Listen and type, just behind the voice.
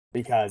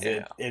because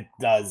it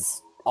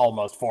does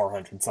almost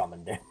 400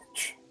 summon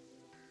damage.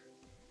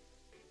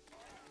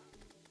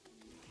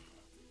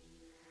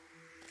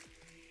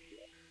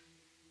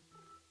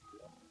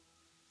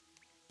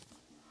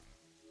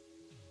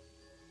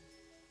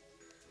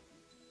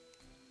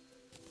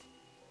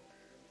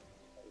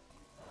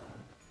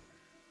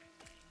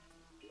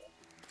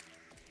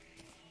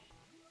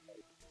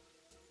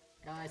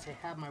 Guys,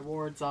 I have my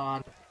wards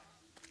on.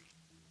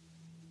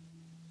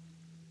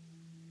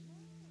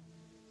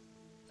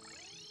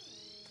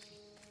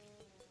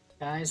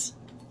 Guys,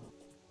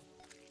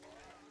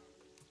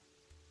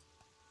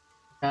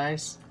 I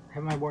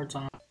have my wards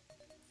on.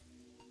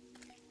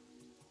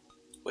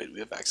 Wait, we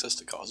have access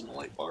to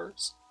Cosmolite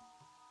bars?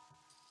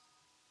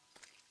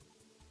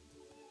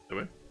 Do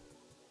we?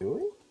 Do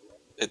we?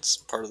 It's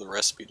part of the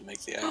recipe to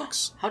make the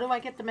axe. How do I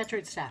get the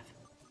Metroid staff?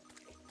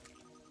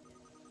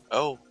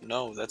 Oh,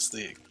 no, that's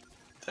the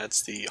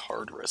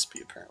hard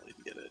recipe apparently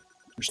to get it.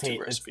 There's two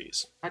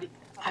recipes. How do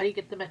you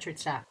get the Metroid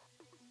staff?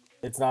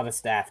 It's not a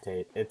staff,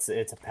 Tate. It's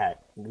a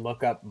pet.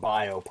 Look up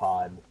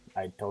Biopod.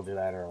 I told you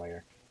that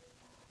earlier.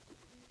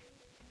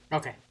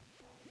 Okay.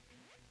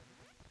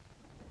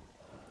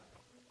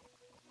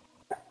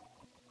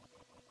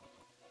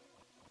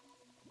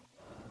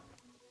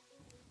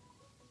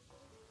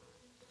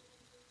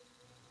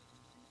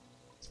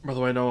 By the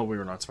way, no, we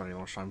were not spending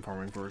much time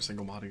farming for a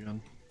single mod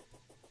again.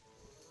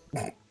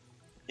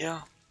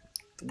 Yeah.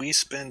 We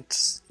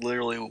spent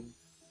literally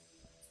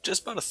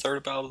just about a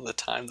third of the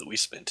time that we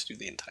spent to do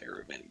the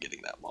entire event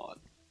getting that mod.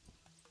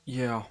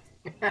 Yeah.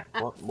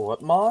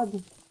 What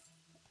mod?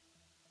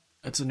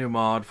 It's a new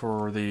mod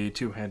for the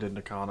two-handed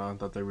Nakana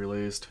that they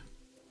released.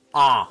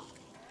 Ah!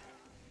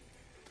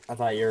 I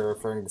thought you were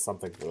referring to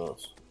something for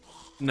this.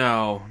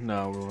 No,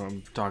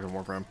 I'm talking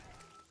Warframe.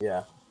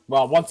 Yeah.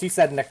 Well, once you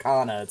said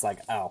Nakana, it's like,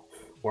 oh,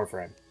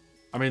 Warframe.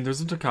 I mean,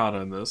 there's a Takata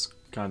in this,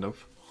 kind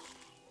of.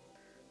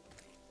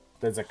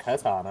 There's a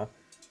katana.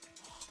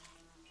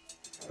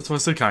 That's why I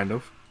said kind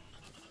of.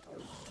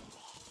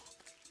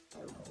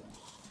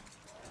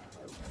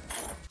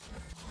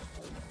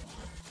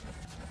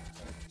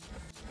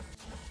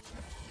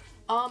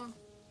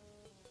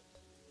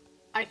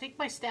 I think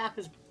my staff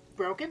is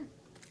broken.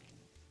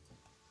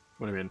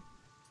 What do you mean?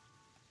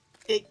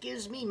 It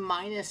gives me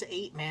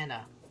 -8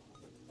 mana.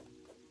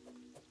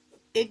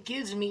 It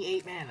gives me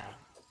 8 mana.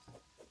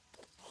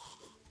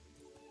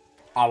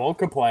 I won't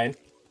complain.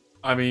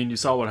 I mean, you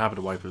saw what happened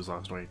to waifus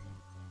last week.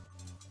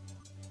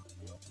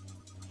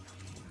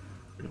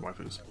 Good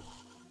waifus.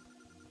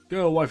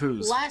 Go,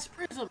 waifus! Last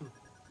Prism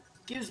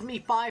gives me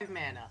 5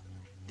 mana.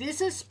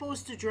 This is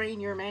supposed to drain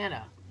your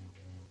mana.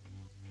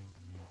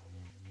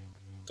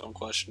 Don't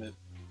question it.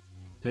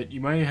 That you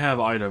may have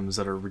items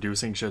that are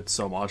reducing shit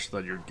so much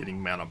that you're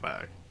getting mana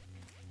back.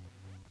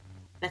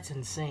 That's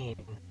insane.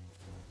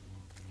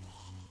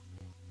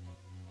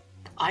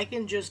 I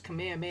can just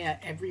Kamehameha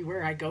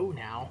everywhere I go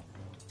now.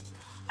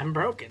 I'm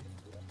broken.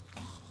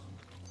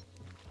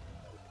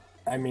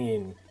 I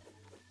mean,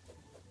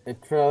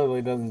 it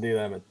probably doesn't do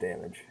that much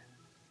damage.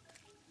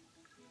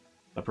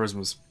 That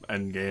Prisma's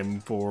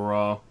endgame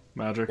for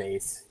Magic.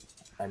 Base.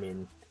 I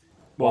mean...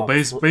 Well,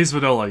 base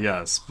vanilla,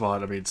 yes,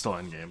 but I mean, still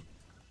endgame.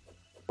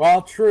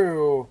 Well,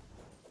 true.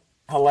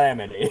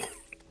 Calamity.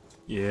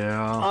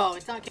 Yeah. Oh,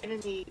 it's not giving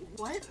me...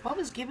 What? What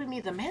was giving me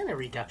the mana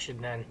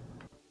reduction then?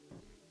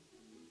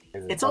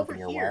 Is it It's over something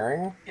you're here.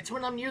 wearing? It's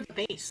when I'm near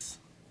the base.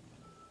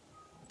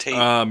 Tate,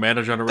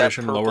 Mana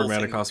generation, purple lower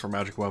mana thing. cost for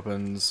magic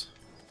weapons.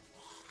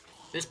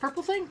 This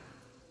purple thing?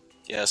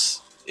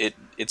 yes,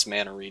 it's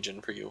mana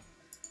regen for you.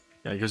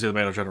 Yeah, it gives you the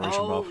mana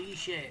generation buff. Holy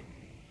shit.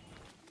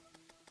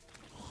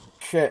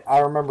 Shit, I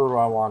remember where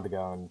I wanted to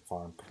go and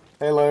farm.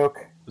 Hey,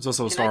 Luke. There's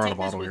also a Can star I on take the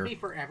bottom this here. with me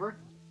forever?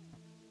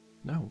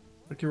 No,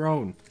 pick your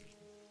own.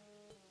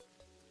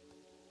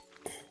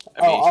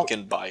 I mean, I'll- you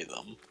can buy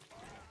them.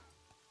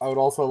 I would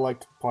also like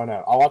to point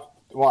out, I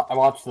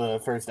watched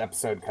the first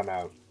episode come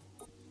out,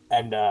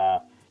 and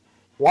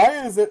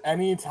why is it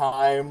any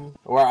time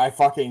where I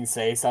fucking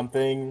say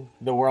something,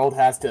 the world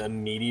has to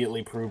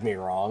immediately prove me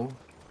wrong?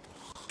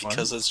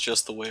 Because it's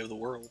just the way of the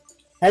world.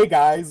 Hey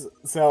guys,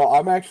 so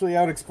I'm actually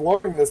out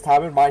exploring this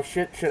time, and my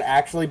shit should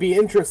actually be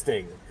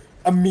interesting.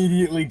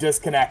 Immediately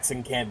disconnects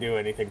and can't do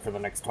anything for the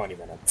next 20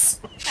 minutes.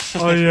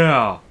 Oh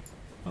yeah.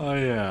 Oh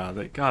yeah.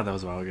 God, that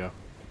was a while ago.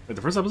 Wait,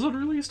 the first episode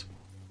released?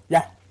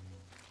 Yeah.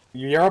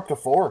 You're up to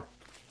 4.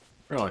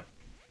 Really?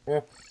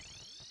 Yeah.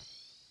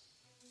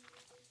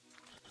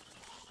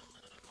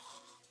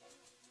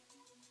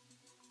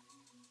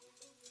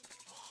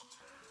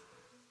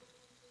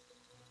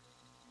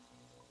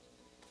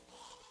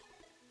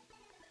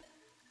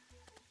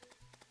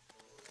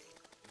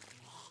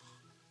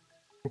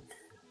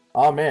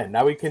 Oh man,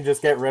 now we can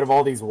just get rid of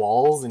all these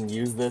walls and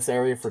use this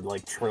area for,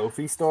 like,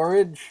 trophy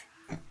storage?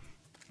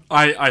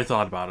 I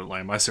thought about it,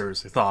 Lame. I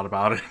seriously thought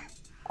about it.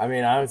 I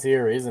mean, I don't see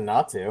a reason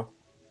not to.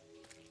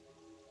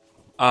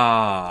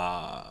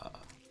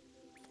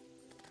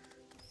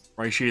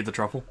 Reishi the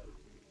truffle?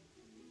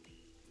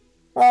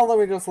 Well, let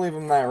me just leave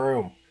him in that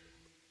room.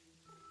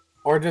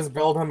 Or just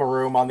build him a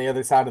room on the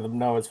other side of the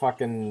Noah's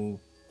fucking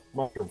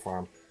mushroom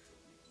farm.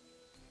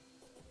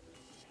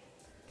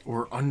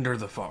 Or under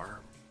the farm.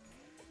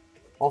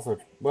 Also,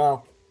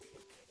 well...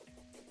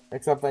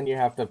 Except then you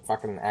have to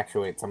fucking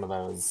actuate some of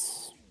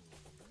those...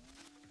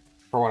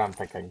 For what I'm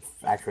thinking.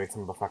 Actuate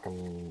some of the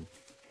fucking...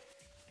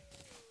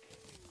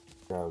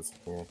 Those,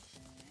 yeah.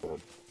 The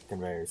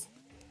conveyors.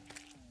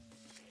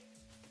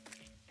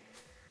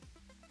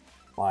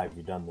 Why have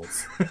you done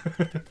this?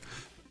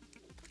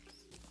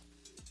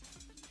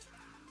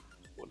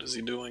 What is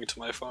he doing to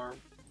my farm?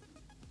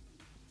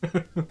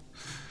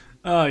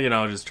 You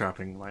know, just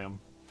trapping lamb.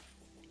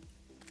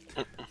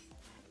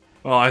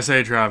 Well, I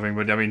say trapping,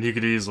 but I mean, he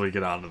could easily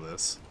get out of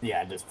this.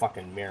 Yeah, just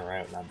fucking mirror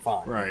out and I'm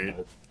fine. Right.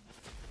 But...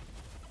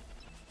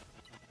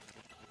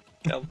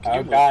 Cal,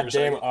 Oh, god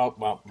damn. Oh,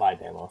 well, bye,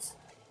 Damos.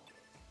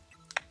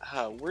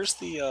 Where's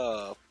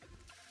the,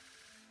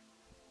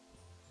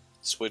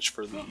 switch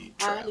for the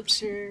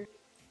traps?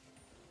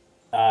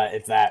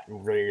 It's that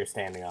where you're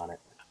standing on it.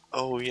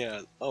 Oh,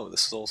 yeah. Oh,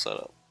 this is all set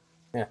up.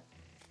 Yeah.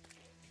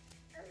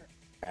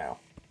 Ow.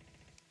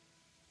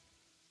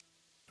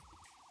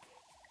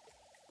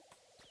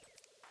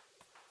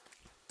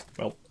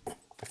 Well.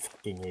 I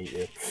fucking hate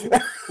you.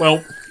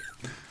 Well.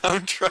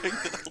 I'm trying to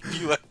help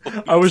you out.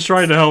 I was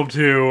trying to help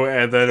too,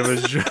 and then it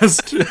was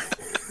just...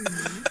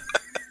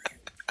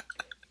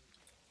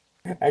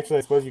 Actually,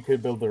 I suppose you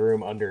could build the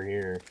room under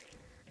here.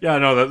 Yeah,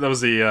 no, that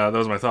was the that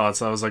was my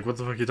thoughts. I was like, what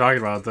the fuck are you talking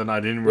about? Then I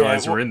didn't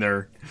realize you were in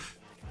there.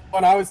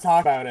 When I was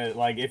talking about it,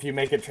 like, if you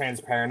make it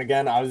transparent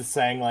again, I was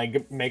saying,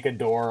 like, make a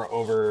door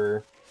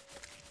over,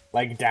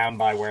 like, down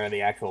by where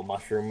the actual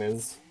mushroom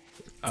is.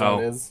 So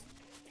it is.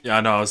 Yeah,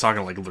 no, I was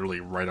talking, like,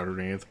 literally right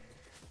underneath.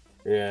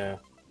 Yeah,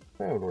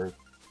 that would work.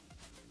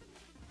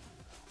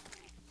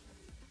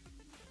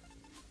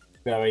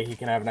 That way he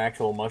can have an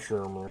actual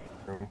mushroom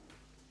room.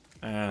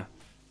 I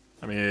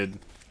mean,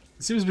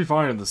 it seems to be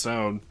fine in the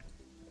stone.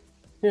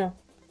 Yeah.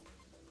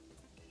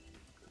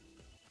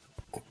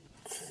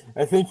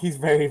 I think he's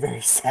very,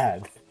 very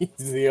sad.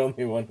 He's the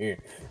only one here.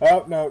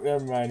 Oh, no,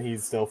 never mind.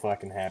 He's still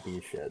fucking happy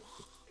as shit.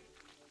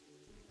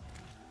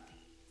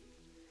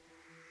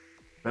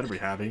 Better be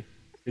happy.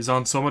 He's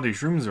on so many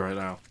shrooms right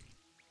now.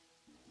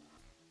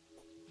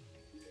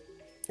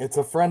 It's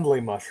a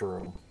friendly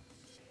mushroom.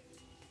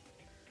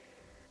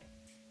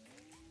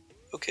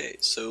 Okay,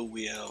 so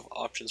we have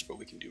options for what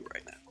we can do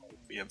right now.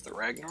 We have the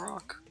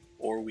Ragnarok,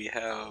 or we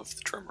have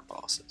the Tremor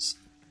bosses.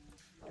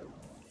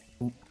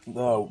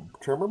 The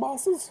Tremor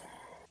bosses?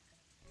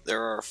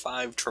 There are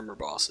 5 Tremor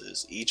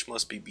bosses. Each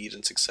must be beat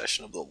in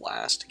succession of the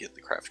last to get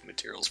the crafting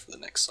materials for the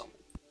next summon.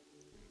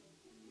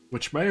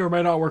 Which may or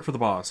may not work for the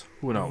boss.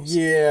 Who knows?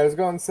 Yeah, I was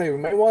going to say, we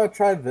might want to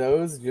try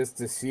those just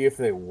to see if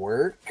they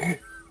work.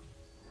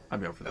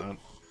 I'd be up for that.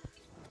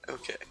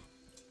 Okay.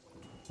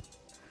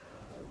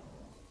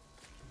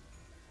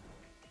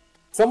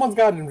 Someone's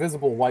got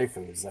invisible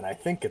waifus, and I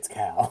think it's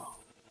Cal.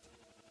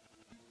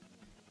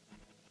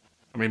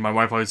 I mean, my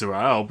wife likes to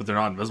out, but they're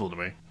not invisible to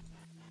me.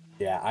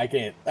 Yeah, I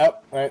can't. Oh,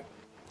 right.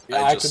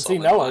 Yeah, I can see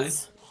summoned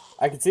Noah's.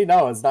 I can see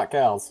Noah's, not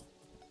Cal's.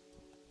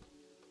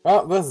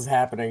 Well, this is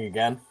happening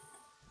again.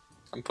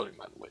 I'm putting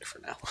mine away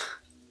for now.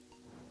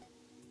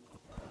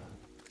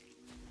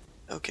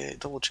 Okay,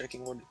 double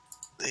checking what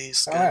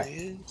this guy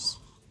is.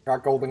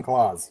 Got golden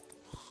claws.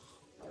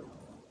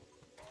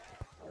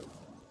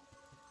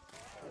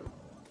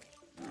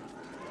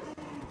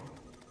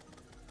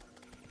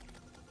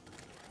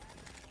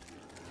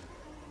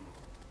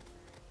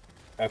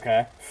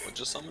 Okay. What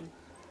just summoned?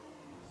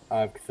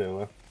 I have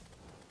Cthulhu.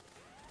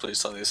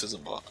 Please tell me this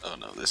isn't boss. Oh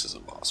no, this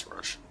isn't boss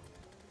rush.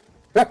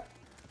 That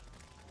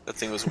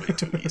thing was way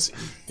too easy.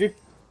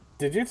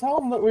 Did you tell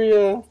him that we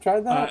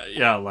tried that?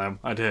 Yeah, Lamb,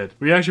 I did.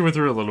 We actually went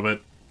through it a little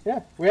bit.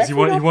 Yeah, we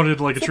actually he wanted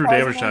like a true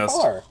damage test.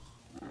 Far.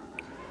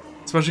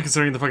 Especially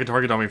considering the fucking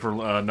target dummy for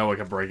Noah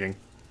kept breaking.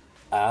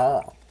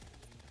 Ah.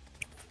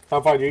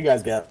 How far do you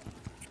guys get?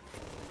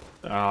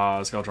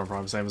 Skeletron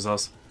Prime, same as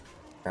us.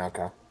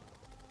 Okay.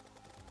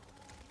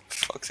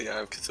 Fuck the Eye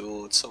of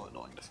Cthulhu, it's so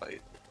annoying to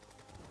fight.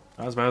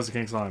 Not as bad as the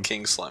King Slime.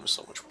 King Slime is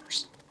so much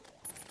worse.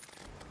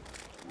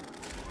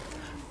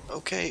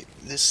 Okay,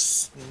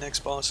 this next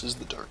boss is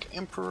the Dark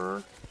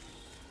Emperor.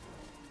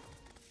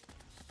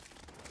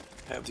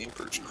 Have the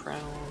Emperor's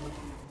Crown.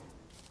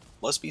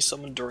 Must be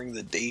summoned during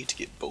the day to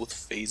get both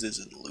phases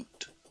in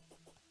loot.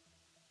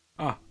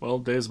 Ah, well,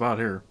 day's about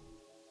here.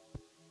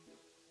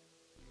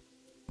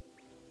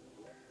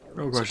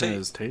 Real question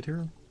is Tate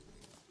here?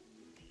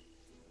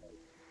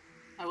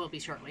 I will be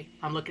shortly.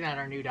 I'm looking at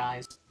our new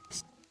dies.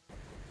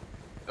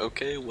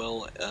 Okay,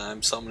 well,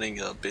 I'm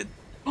summoning a bid.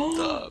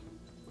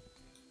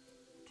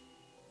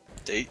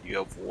 Date, you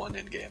have 1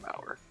 in-game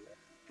hour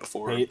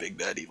before Date. Big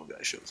Bad Evil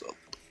Guy shows up.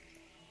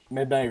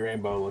 Midnight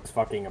Rainbow looks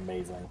fucking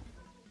amazing.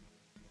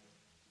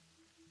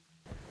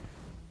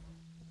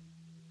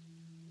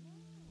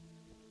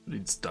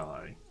 Needs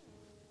die.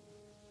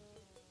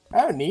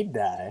 I don't need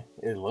dye.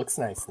 It looks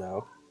nice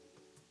though.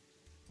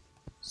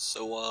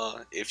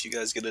 So, if you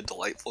guys get a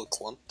delightful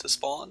clump to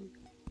spawn,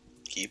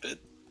 keep it.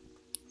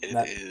 It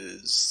That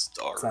is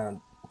our. sound.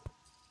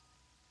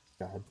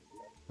 Go ahead.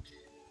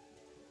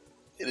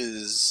 It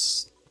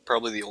is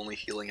probably the only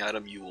healing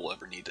item you will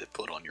ever need to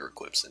put on your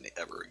equips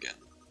ever again.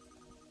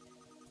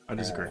 I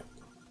disagree.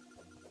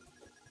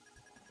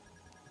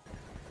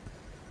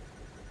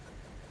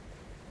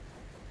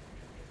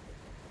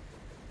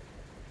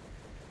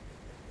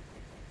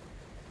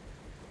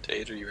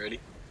 Tate, are you ready?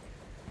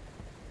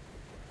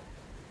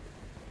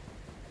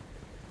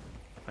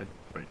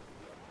 Wait.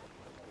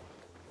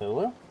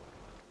 Lulu?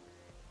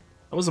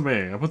 That wasn't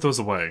me. I put those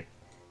away.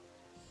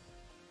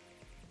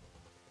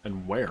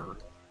 And where?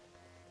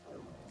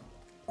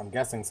 I'm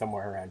guessing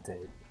somewhere around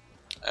Tate.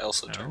 I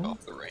also turned No?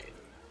 off the rain.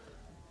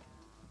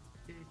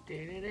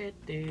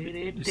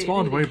 You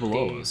spawned way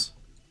below us.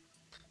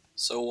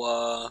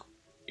 So,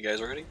 you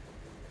guys ready?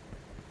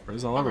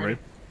 Where's all over me?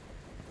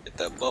 Hit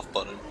that buff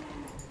button.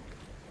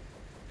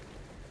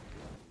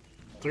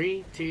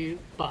 3, 2,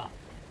 buff.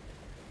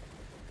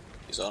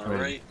 He's on our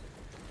Alright. right.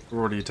 We're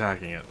already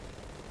attacking it.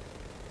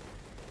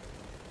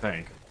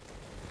 Thank.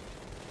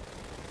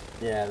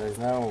 Yeah, there's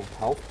no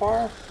health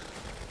bar.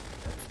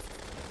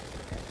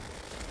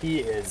 He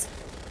is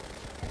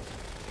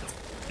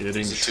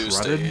Getting It's a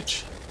shredded?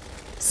 2-stage.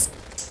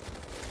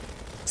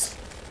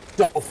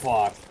 so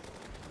fucked.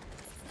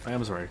 I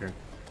am striking.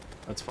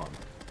 That's fun.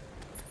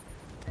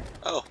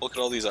 Oh, look at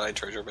all these eye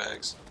treasure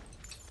bags.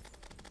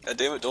 God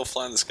damn it, don't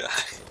fly in the sky.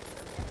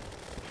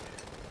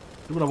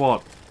 Do what I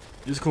want.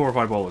 Use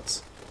glorified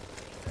bullets.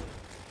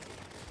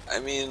 I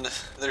mean,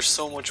 they're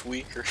so much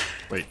weaker.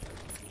 Wait.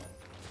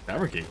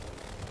 Tavern key?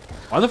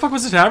 Why the fuck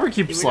was the tavern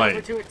key He went over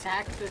slain? to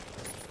attack the...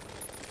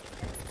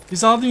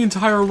 He's on the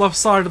entire left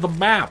side of the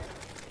map.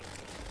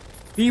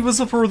 He was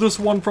the furthest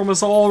one from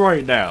us all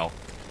right now.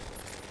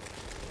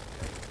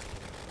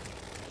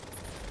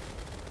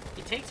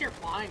 He takes your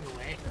flying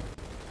away.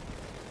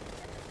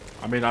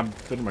 I mean, I'm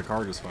fitting my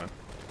car just fine.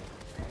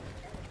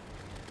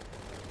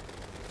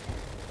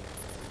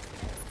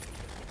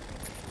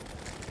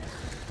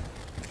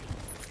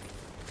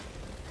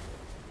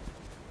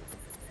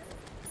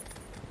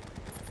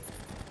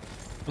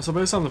 So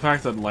based on the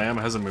fact that Lamb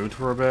hasn't moved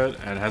for a bit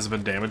and hasn't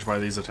been damaged by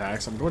these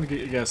attacks, I'm going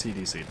to guess he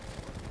DC'd.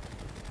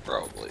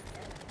 Probably.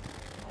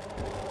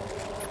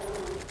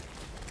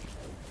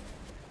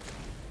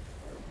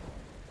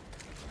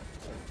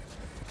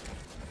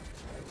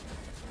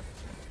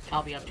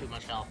 Probably up too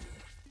much health.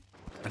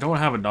 I don't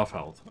have enough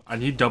health. I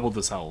need double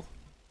this health.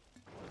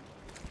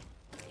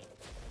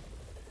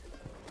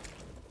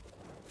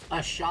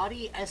 A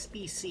shoddy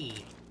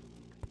SBC.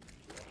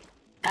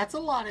 That's a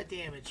lot of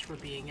damage for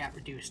being at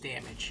reduced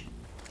damage.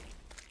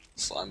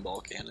 Slime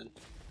ball cannon.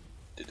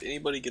 Did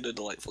anybody get a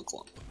delightful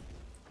clump?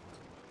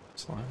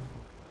 Slime.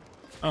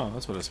 Oh,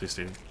 that's what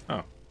SPC.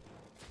 Oh.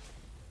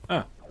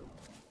 Ah.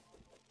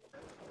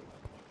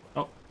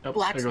 Oh, yep, there goes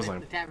Blacksmith, Lamb.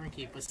 the tavern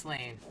keep was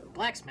slain.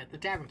 Blacksmith, the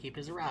tavern keep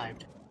has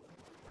arrived.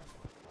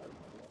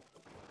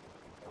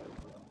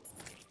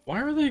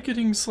 Why are they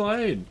getting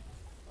slayed?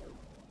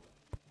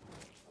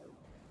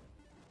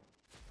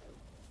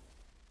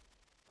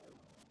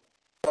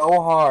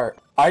 So hard.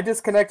 I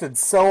disconnected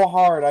so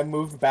hard I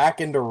moved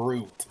back into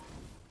root.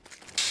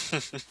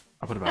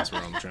 I'll put a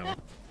password on the channel.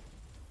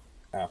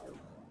 Oh.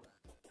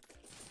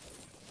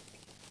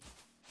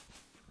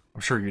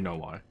 I'm sure you know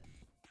why.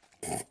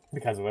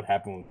 Because of what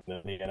happened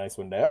with the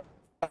Icewind Dale.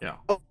 Yeah.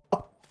 Ooh,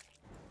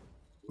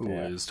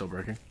 Yeah. it is still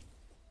breaking.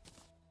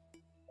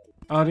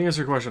 To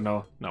answer your question,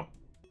 no. No.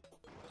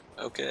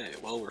 Okay,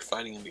 well, we're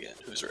fighting him again.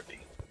 Who's ready?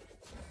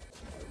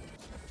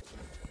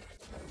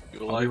 You I'll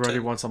be alive, ready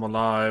Tim? once I'm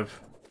alive.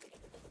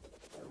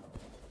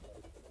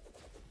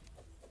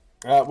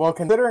 Well,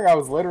 considering I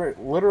was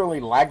literally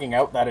lagging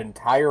out that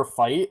entire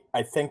fight,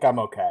 I think I'm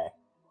okay.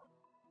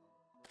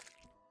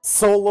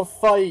 Solo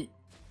fight!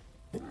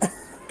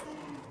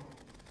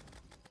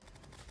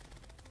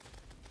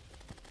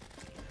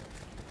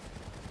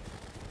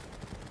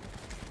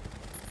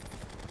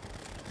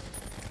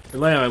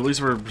 Lamb, at least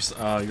your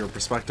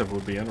perspective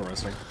would be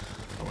interesting.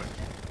 Oh, wait.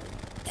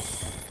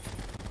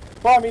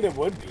 Well, I mean, it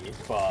would be,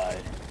 but...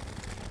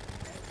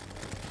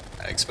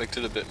 I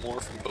expected a bit more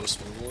from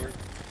Postman Lord.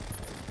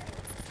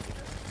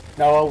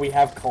 No, we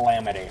have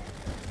Calamity.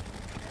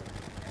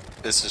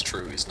 This is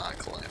true, he's not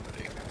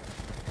Calamity.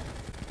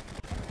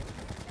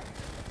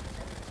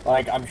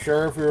 Like, I'm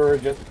sure if we were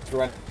just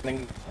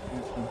running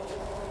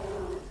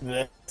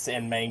this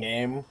in main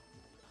game,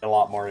 a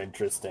lot more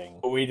interesting.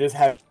 But we just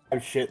have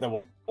shit that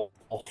will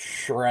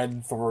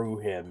shred through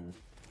him.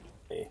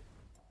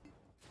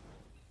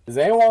 Does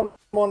anyone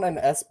want an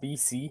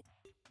SBC?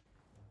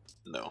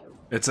 No.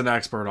 It's an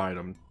expert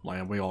item,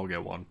 Lamb. We all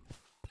get one.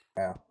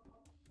 Yeah.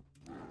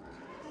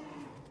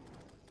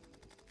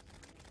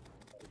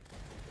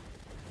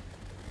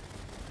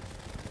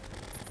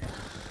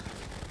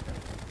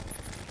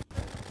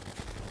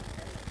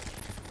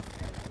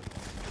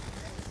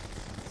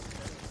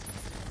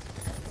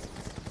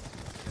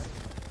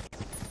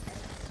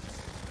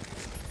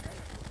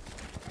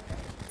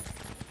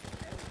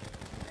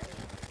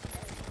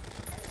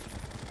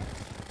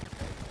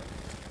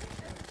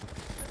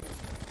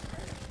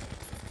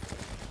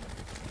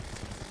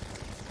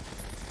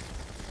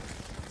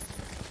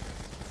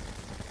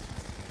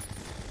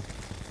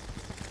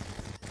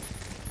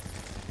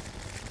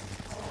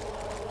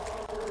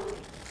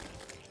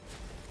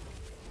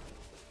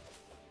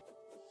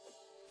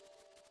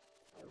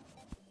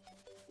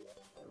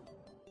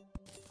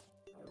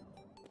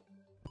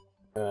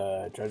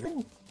 Treasure?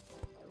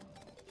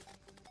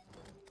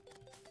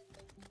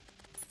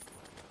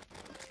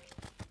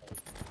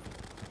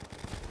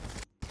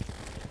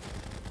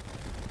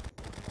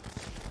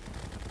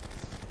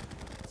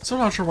 Still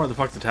not sure why the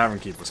fuck the Tavern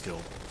Keep was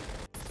killed.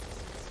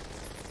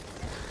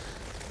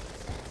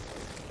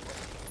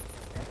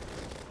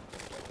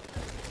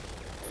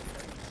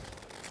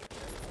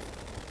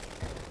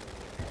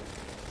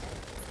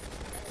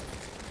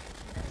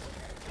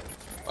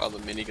 Wow, the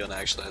minigun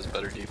actually has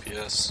better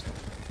DPS.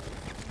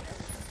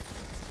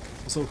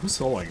 So who's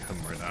soloing him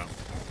right now?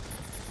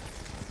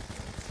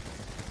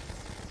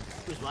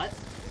 Who's what?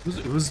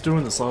 Who's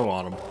doing the slow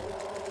on him?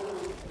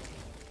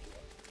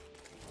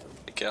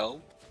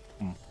 Cal?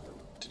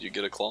 Did you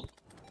get a clump?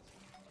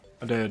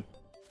 I did.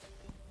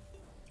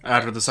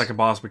 After the second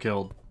boss we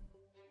killed.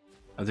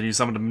 And then you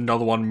summoned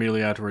another one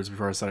immediately afterwards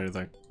before I said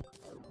anything.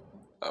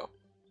 Oh.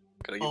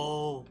 Gotta get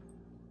Oh.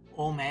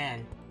 Oh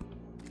man.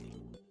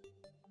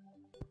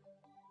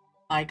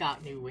 I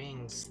got new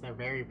wings. They're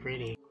very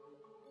pretty.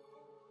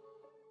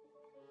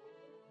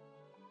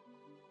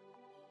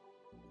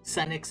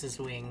 Senix's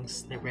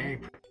wings. They're very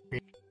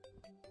pretty.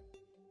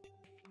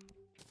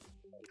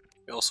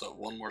 We also have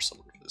one more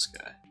summon for this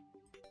guy.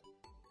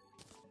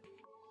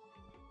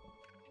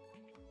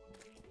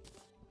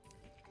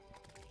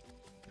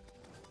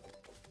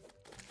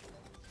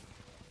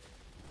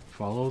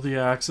 Follow the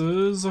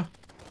axes.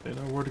 They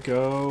know where to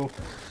go.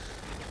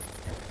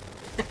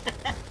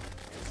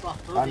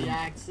 Follow the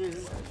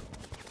axes.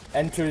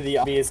 Enter the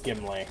obvious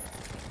Gimli.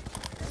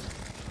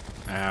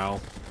 Ow.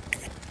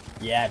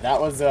 Yeah, that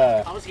was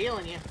I was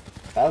healing you.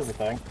 that was the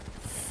thing.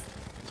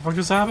 What the fuck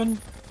just happened?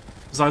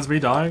 Besides me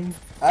dying?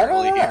 I don't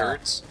Really, know. he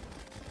hurts.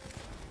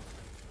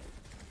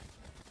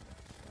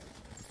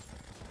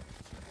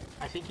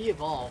 I think he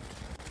evolved.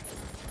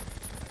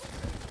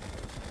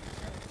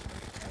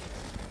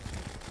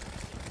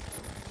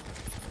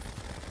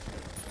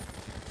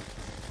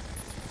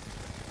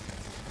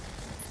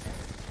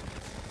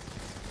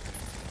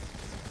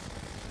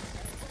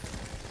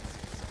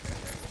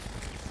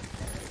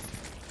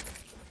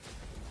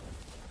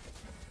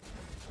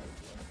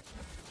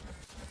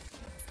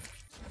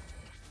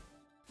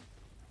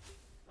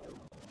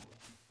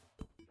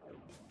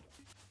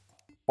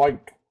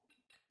 Fight.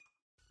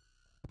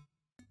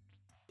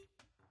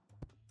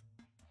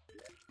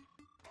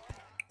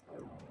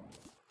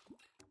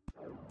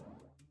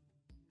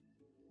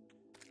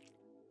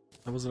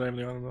 That was the name of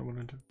the item that went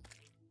into.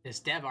 This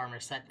dev armor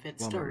set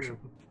fits Lumber. Toru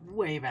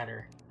way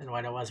better than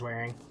what I was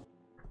wearing.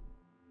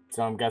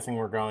 So I'm guessing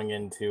we're going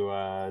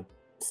into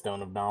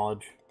Stone of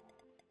Knowledge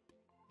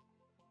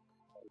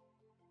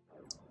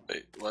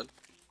Wait, what?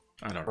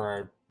 I don't know.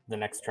 for the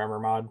next Tremor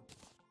mod.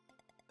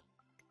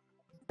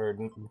 Or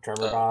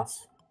Tremor Oh.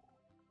 boss.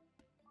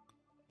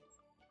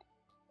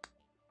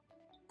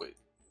 Wait.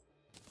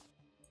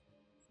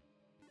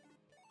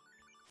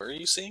 Where are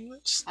you seeing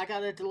this? I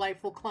got a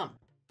delightful clump.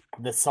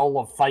 The soul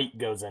of fight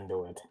goes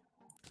into it.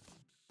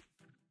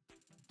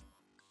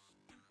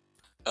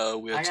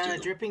 We I have to got do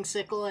a dripping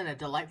sickle and a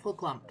delightful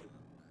clump.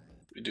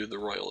 we do the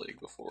Royal Egg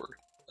before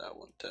that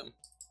one, Tim.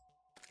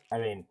 I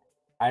mean,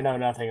 I know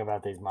nothing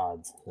about these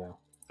mods, so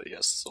But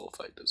yes, Soul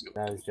Fight does go.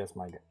 that was just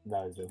my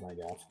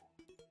guess.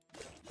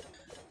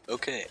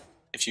 Okay,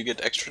 if you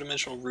get extra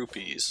dimensional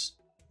rupees,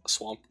 a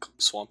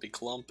swampy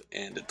clump,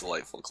 and a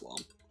delightful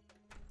clump,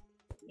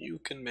 you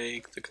can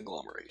make the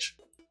conglomeration.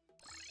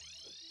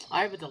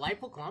 I have a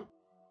delightful clump.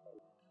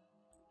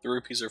 The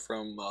rupees are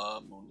from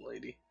Moon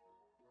Lady.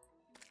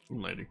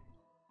 Lady.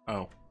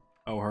 Oh.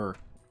 Oh, her.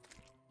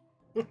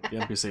 The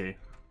NPC.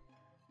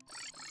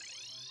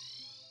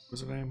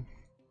 What's her name?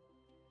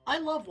 I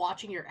love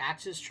watching your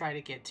axes try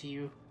to get to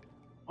you.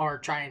 Or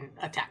try and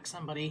attack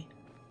somebody.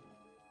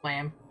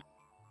 Lamb.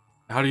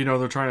 How do you know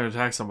they're trying to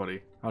attack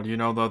somebody? How do you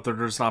know that they're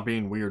just not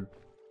being weird?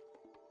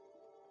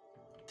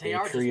 They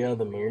are just Atria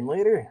the being Moon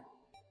weird. Leader?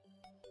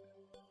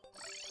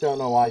 Don't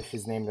know why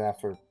she's named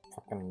after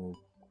fucking...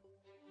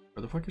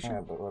 Where the fuck is she?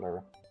 Yeah, but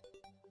whatever.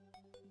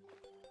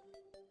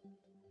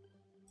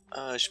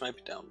 She might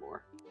be down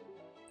more.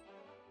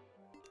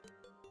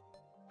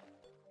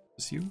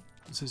 Is this you?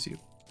 This is you.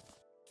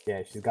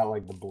 Yeah, she's got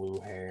like the blue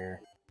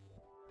hair.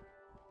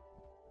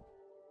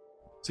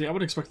 See, I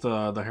would expect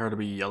the hair to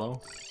be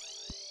yellow.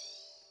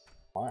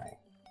 Why?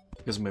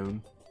 Because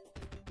moon.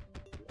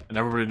 And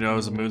everybody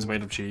knows the moon's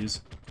made of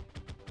cheese.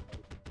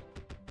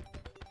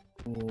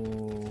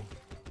 Mm,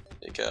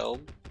 Hey, Cal.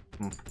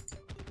 Hmm.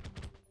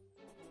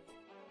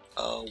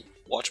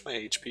 Watch my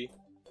HP.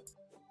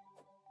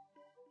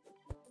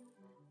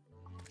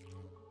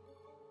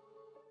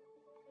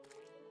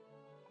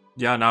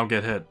 Yeah, now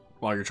get hit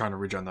while you're trying to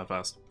regen that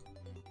fast.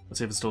 Let's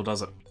see if it still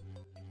does it.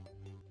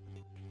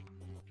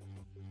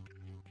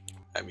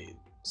 I mean,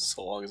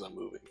 so long as I'm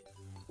moving,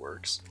 it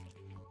works.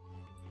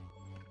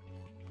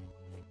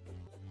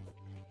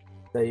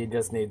 so you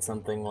just need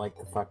something like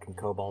the fucking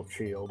Cobalt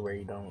Shield where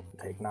you don't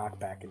take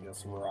knockback and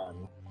just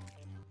run.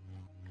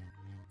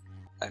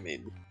 I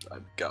mean,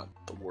 I've got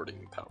the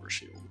warding power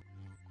shield.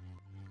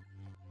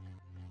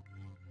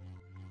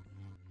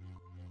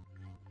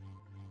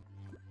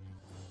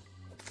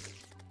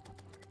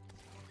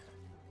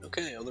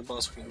 Okay, other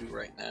boss we can do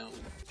right now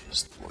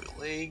is the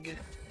Royal Egg,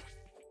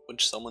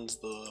 which summons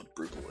the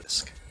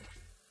Brutalisk.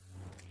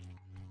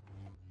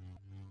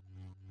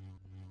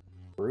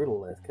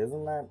 Brutalisk,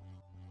 isn't that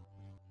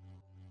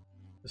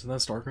Isn't that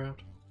StarCraft?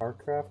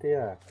 StarCraft?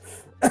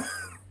 Yeah.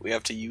 We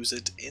have to use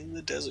it in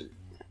the desert.